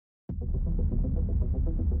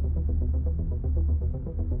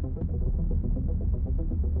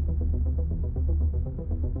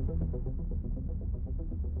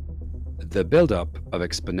The buildup of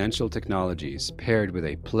exponential technologies paired with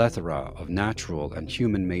a plethora of natural and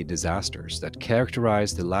human-made disasters that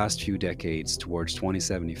characterized the last few decades towards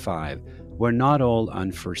 2075 were not all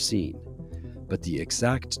unforeseen, but the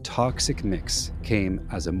exact toxic mix came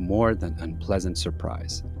as a more than unpleasant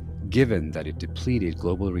surprise, given that it depleted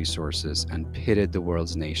global resources and pitted the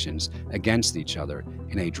world's nations against each other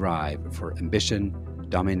in a drive for ambition,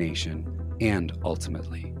 domination, and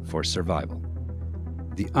ultimately for survival.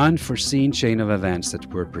 The unforeseen chain of events that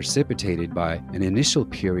were precipitated by an initial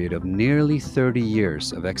period of nearly 30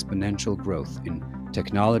 years of exponential growth in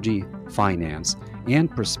technology, finance,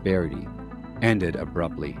 and prosperity ended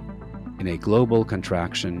abruptly in a global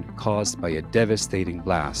contraction caused by a devastating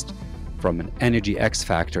blast from an energy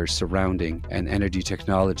X-factor surrounding an energy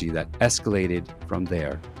technology that escalated from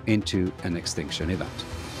there into an extinction event.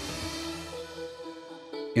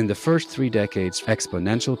 In the first 3 decades,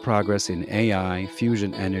 exponential progress in AI,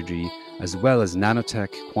 fusion energy, as well as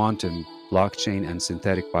nanotech, quantum, blockchain, and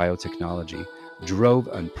synthetic biotechnology drove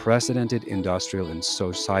unprecedented industrial and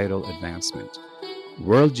societal advancement.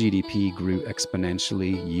 World GDP grew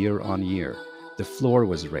exponentially year on year. The floor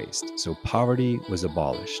was raised, so poverty was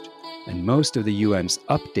abolished, and most of the UN's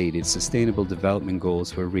updated Sustainable Development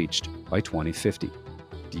Goals were reached by 2050.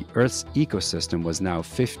 The Earth's ecosystem was now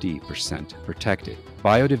 50% protected.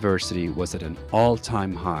 Biodiversity was at an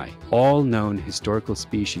all-time high. All known historical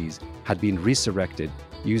species had been resurrected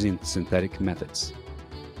using synthetic methods.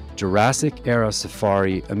 Jurassic-era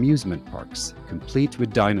safari amusement parks, complete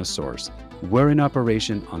with dinosaurs, were in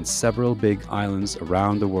operation on several big islands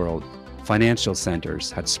around the world. Financial centers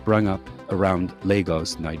had sprung up around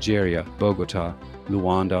Lagos, Nigeria, Bogota,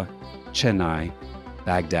 Luanda, Chennai,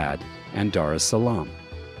 Baghdad, and Dar es Salaam,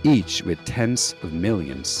 each with tens of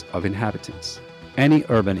millions of inhabitants. Any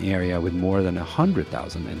urban area with more than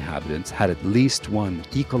 100,000 inhabitants had at least one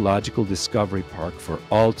ecological discovery park for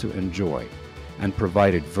all to enjoy, and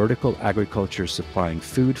provided vertical agriculture supplying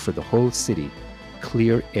food for the whole city,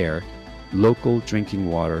 clear air, local drinking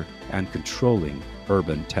water, and controlling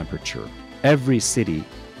urban temperature. Every city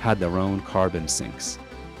had their own carbon sinks,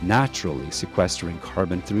 naturally sequestering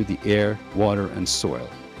carbon through the air, water, and soil,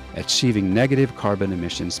 achieving negative carbon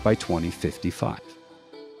emissions by 2055.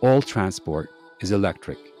 All transport is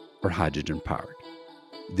electric or hydrogen-powered.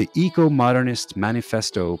 The Eco-Modernist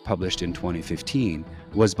Manifesto, published in 2015,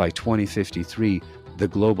 was by 2053 the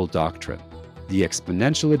global doctrine. The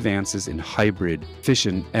exponential advances in hybrid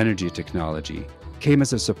fission energy technology came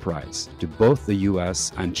as a surprise to both the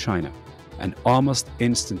US and China, and almost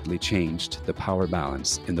instantly changed the power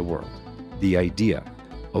balance in the world. The idea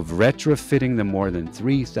of retrofitting the more than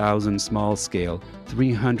 3,000 small-scale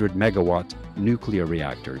 300 megawatt nuclear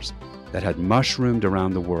reactors that had mushroomed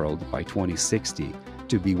around the world by 2060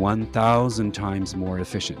 to be 1,000 times more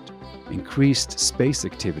efficient, increased space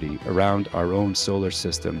activity around our own solar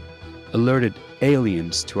system, alerted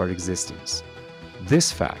aliens to our existence.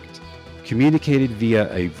 This fact, communicated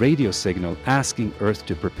via a radio signal asking Earth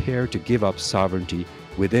to prepare to give up sovereignty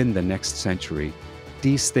within the next century,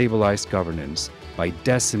 destabilized governance by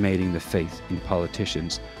decimating the faith in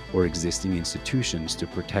politicians or existing institutions to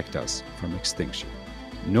protect us from extinction.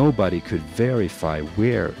 Nobody could verify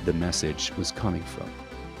where the message was coming from.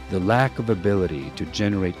 The lack of ability to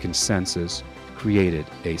generate consensus created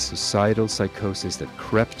a societal psychosis that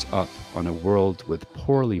crept up on a world with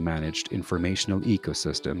poorly managed informational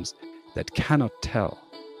ecosystems that cannot tell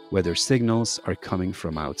whether signals are coming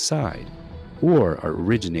from outside or are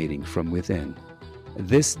originating from within.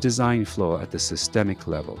 This design flaw at the systemic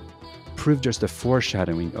level proved just a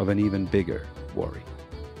foreshadowing of an even bigger worry.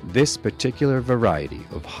 This particular variety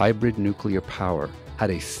of hybrid nuclear power had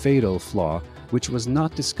a fatal flaw which was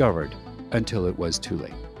not discovered until it was too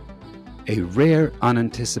late. A rare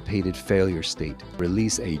unanticipated failure state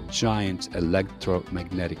released a giant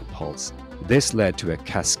electromagnetic pulse. This led to a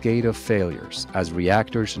cascade of failures as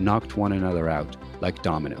reactors knocked one another out like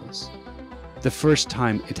dominoes. The first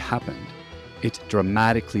time it happened, it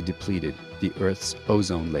dramatically depleted the Earth's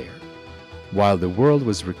ozone layer. While the world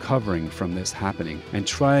was recovering from this happening and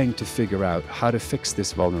trying to figure out how to fix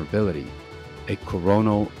this vulnerability, a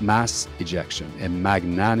coronal mass ejection, a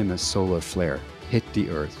magnanimous solar flare, hit the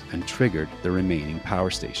Earth and triggered the remaining power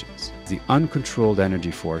stations. The uncontrolled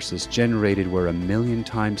energy forces generated were 1,000,000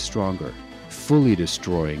 times stronger, fully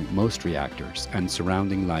destroying most reactors and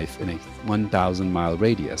surrounding life in a 1,000-mile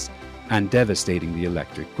radius and devastating the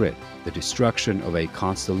electric grid. The destruction of a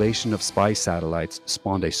constellation of spy satellites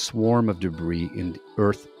spawned a swarm of debris in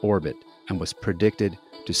Earth orbit and was predicted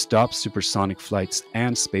to stop supersonic flights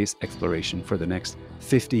and space exploration for the next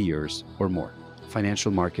 50 years or more.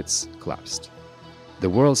 Financial markets collapsed. The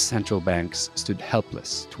world's central banks stood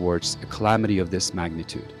helpless towards a calamity of this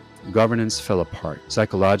magnitude. Governance fell apart.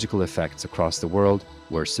 Psychological effects across the world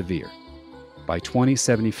were severe. By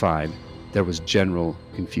 2075, there was general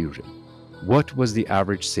confusion. What was the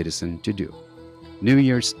average citizen to do? New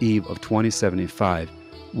Year's Eve of 2075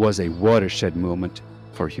 was a watershed moment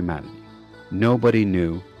for humanity. Nobody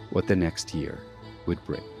knew what the next year would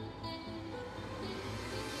bring.